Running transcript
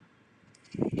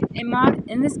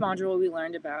In this module, we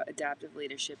learned about adaptive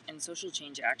leadership and social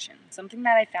change action. Something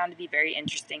that I found to be very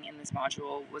interesting in this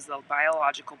module was the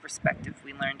biological perspective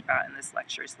we learned about in this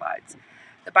lecture slides.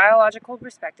 The biological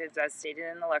perspectives, as stated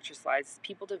in the lecture slides,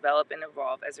 people develop and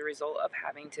evolve as a result of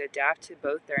having to adapt to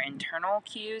both their internal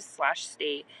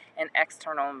cues/state and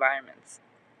external environments.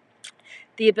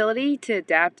 The ability to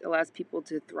adapt allows people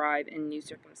to thrive in new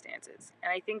circumstances.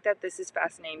 And I think that this is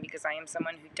fascinating because I am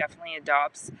someone who definitely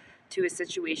adapts to a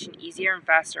situation easier and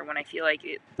faster when I feel like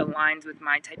it aligns with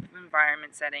my type of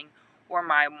environment setting or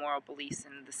my moral beliefs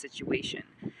in the situation.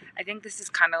 I think this is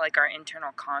kind of like our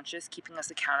internal conscious, keeping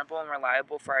us accountable and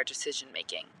reliable for our decision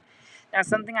making. Now,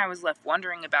 something I was left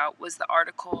wondering about was the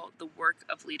article, The Work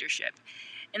of Leadership.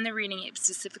 In the reading, it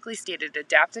specifically stated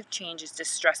adaptive change is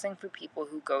distressing for people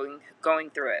who going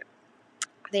through it.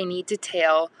 They need to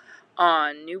tail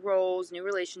on new roles, new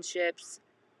relationships,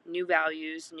 new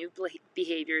values, new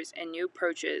behaviors, and new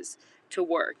approaches to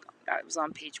work. That was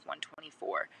on page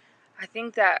 124. I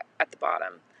think that at the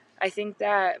bottom, I think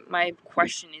that my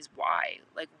question is why?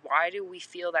 Like, why do we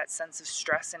feel that sense of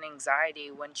stress and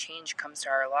anxiety when change comes to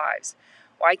our lives?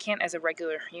 Why can't, as a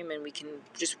regular human, we can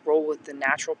just roll with the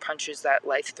natural punches that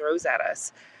life throws at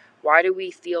us? Why do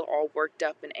we feel all worked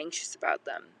up and anxious about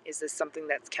them? Is this something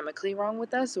that's chemically wrong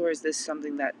with us, or is this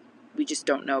something that we just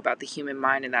don't know about the human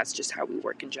mind and that's just how we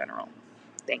work in general?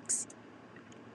 Thanks.